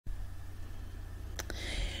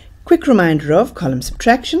Quick reminder of column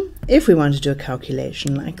subtraction. If we want to do a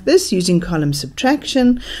calculation like this using column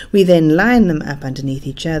subtraction, we then line them up underneath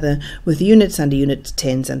each other with units under units,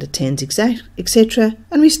 tens under tens, etc.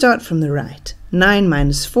 And we start from the right. 9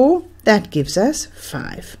 minus 4, that gives us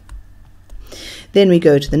 5. Then we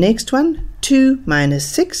go to the next one, 2 minus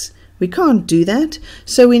 6. We can't do that,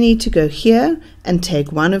 so we need to go here and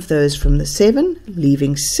take one of those from the 7,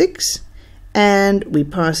 leaving 6. And we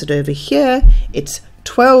pass it over here. It's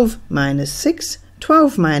 12 minus 6.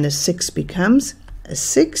 12 minus 6 becomes a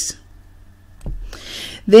 6.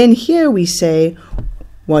 Then here we say,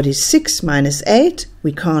 what is 6 minus 8?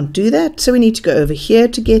 We can't do that, so we need to go over here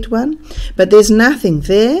to get one. But there's nothing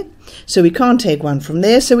there, so we can't take one from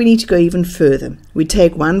there, so we need to go even further. We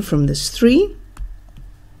take one from this 3.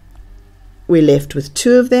 We're left with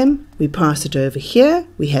 2 of them. We pass it over here.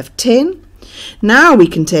 We have 10. Now we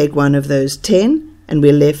can take one of those 10, and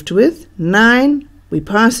we're left with 9. We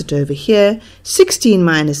pass it over here. 16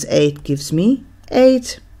 minus 8 gives me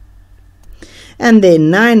 8. And then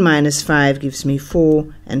 9 minus 5 gives me 4,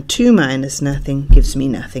 and 2 minus nothing gives me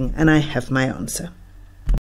nothing, and I have my answer.